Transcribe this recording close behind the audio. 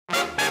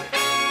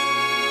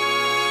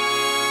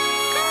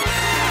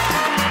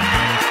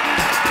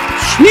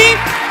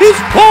Sleep is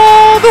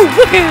for the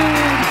wicked.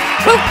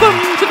 Welcome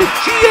to the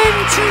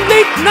GN2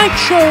 Late Night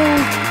Show.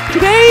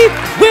 Today,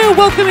 we're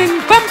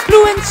welcoming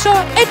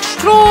Vampfluencer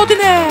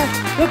extraordinaire,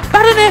 the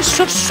Baroness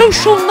of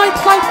social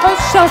nightlife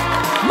herself,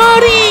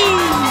 Marie.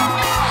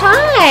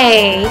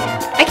 Hi!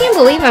 I can't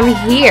believe I'm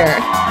here.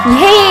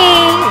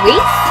 Yay! We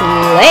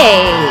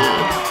slay!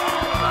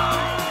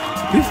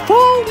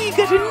 Before we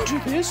get into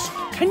this,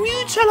 can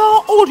you tell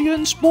our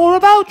audience more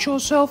about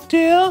yourself,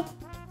 dear?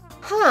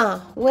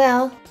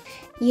 Well,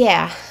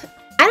 yeah.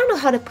 I don't know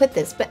how to put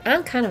this, but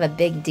I'm kind of a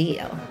big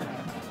deal.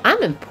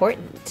 I'm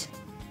important.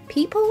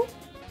 People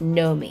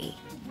know me.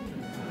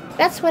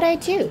 That's what I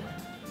do.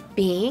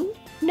 Being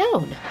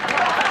known.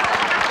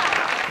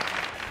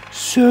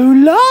 So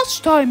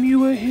last time you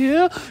were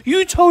here,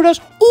 you told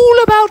us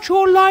all about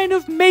your line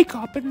of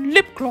makeup and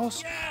lip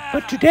gloss.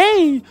 But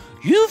today,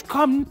 you've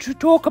come to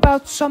talk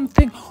about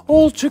something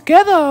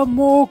altogether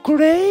more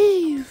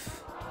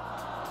grave.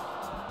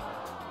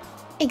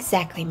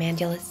 Exactly,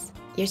 Mandulus.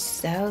 You're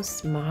so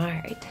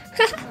smart.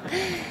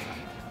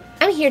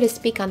 I'm here to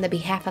speak on the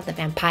behalf of the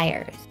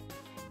vampires.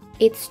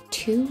 It's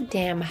too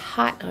damn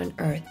hot on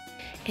Earth,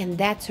 and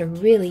that's a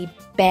really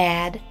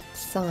bad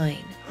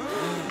sign.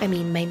 I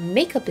mean, my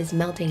makeup is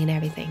melting and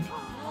everything.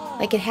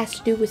 Like it has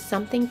to do with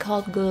something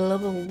called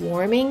global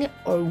warming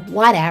or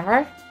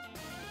whatever.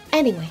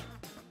 Anyway,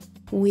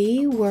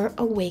 we were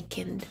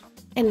awakened,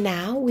 and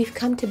now we've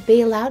come to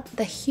bail out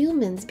the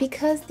humans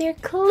because they're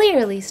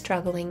clearly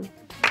struggling.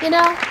 You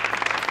know?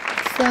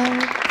 So,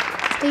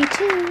 stay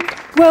tuned.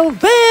 Well,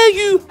 there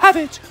you have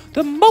it,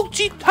 the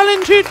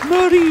multi-talented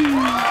Marie.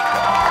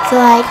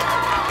 So,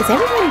 is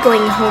everyone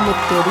going home with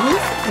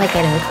goodies, like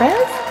at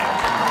Oprah's?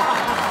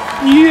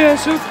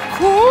 Yes, of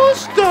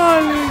course,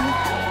 darling.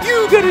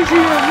 You get a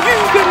GM, you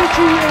get a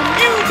GM,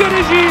 you get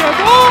a GM.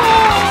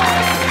 Oh!